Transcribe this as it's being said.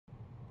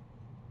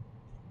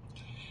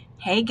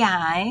Hey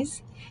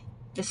guys,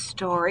 the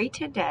story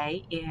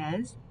today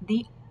is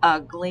The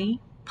Ugly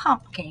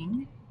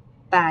Pumpkin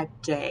by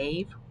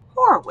Dave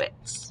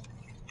Horowitz.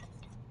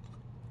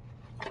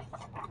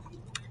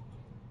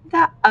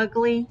 The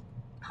Ugly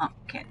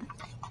Pumpkin.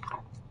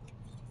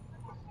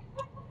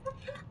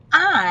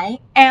 I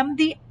am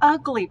the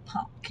ugly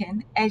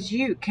pumpkin, as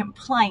you can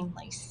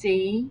plainly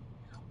see.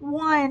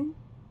 One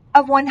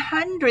of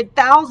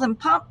 100,000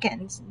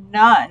 pumpkins,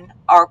 none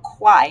are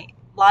quite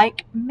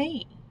like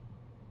me.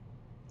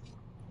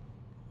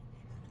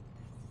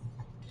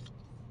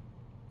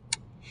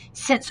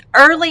 Since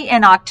early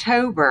in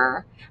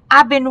October,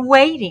 I've been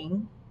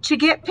waiting to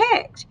get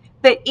picked,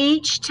 but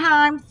each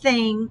time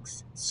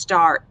things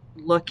start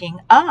looking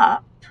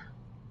up,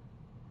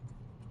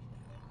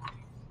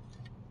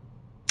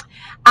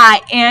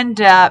 I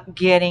end up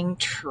getting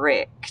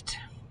tricked.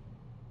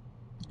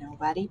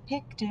 Nobody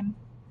picked him.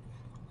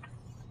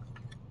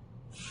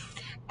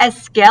 A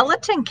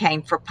skeleton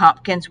came for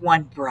pumpkins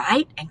one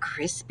bright and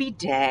crispy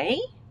day.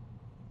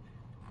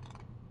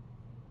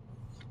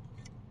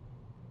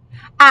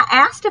 I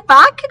asked if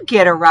I could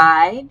get a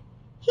ride.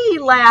 He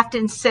laughed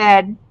and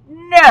said,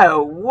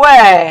 "No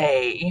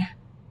way."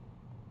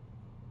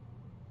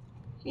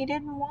 He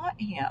didn't want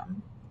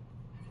him.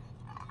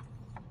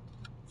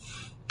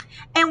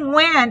 And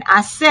when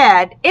I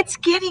said, "It's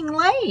getting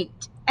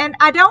late and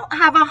I don't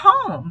have a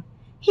home,"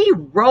 he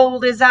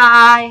rolled his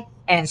eye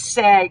and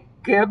said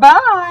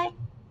goodbye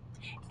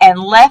and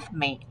left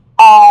me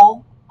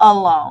all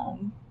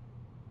alone.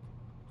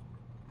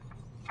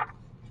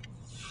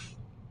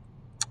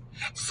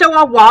 So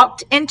I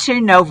walked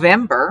into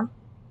November,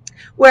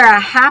 where I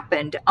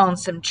happened on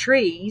some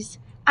trees.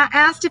 I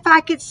asked if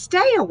I could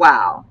stay a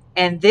while,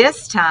 and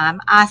this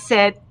time I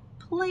said,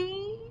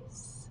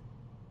 "Please."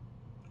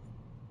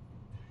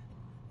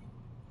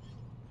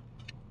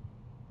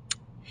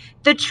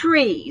 The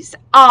trees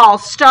all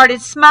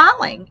started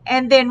smiling,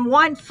 and then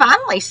one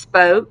finally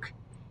spoke,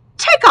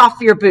 "Take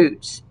off your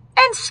boots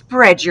and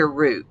spread your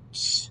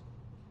roots."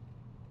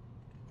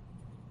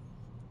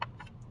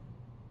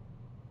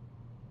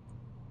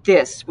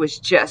 This was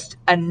just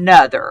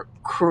another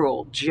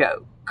cruel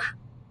joke.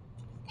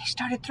 They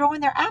started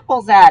throwing their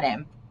apples at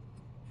him.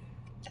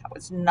 That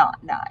was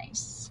not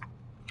nice.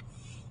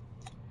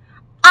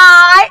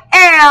 I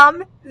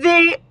am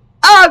the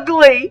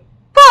ugly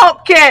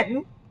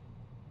pumpkin,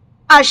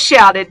 I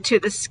shouted to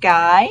the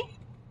sky.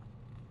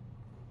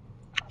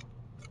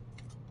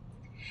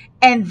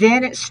 And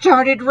then it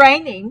started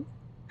raining,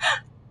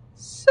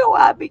 so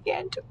I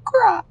began to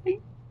cry.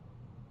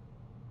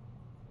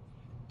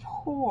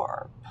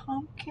 Poor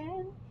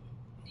pumpkin,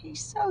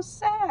 he's so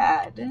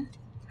sad.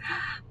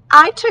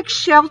 I took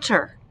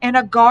shelter in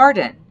a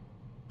garden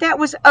that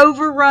was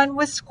overrun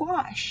with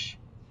squash.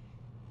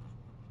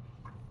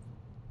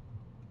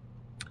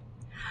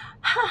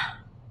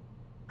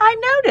 I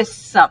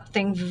noticed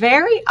something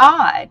very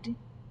odd,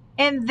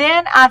 and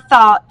then I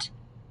thought,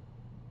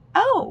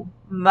 oh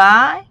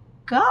my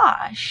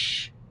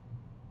gosh.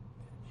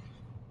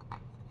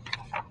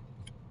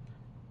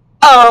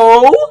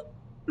 Oh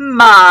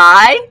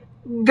my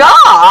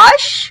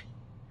gosh,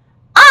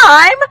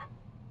 I'm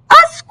a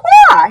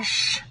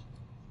squash.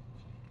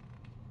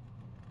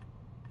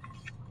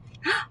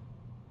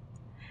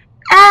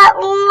 At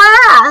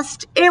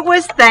last, it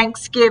was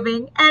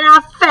Thanksgiving, and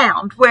I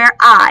found where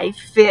I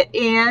fit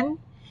in.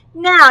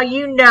 Now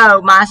you know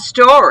my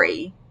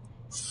story,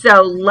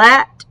 so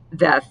let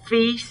the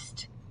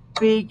feast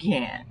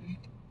begin.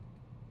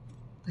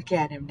 Look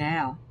at him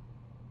now.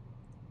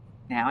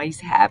 Now he's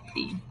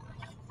happy.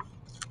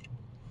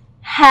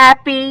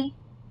 Happy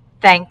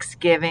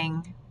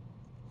Thanksgiving.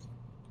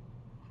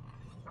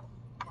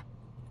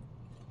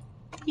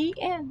 The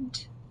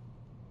end.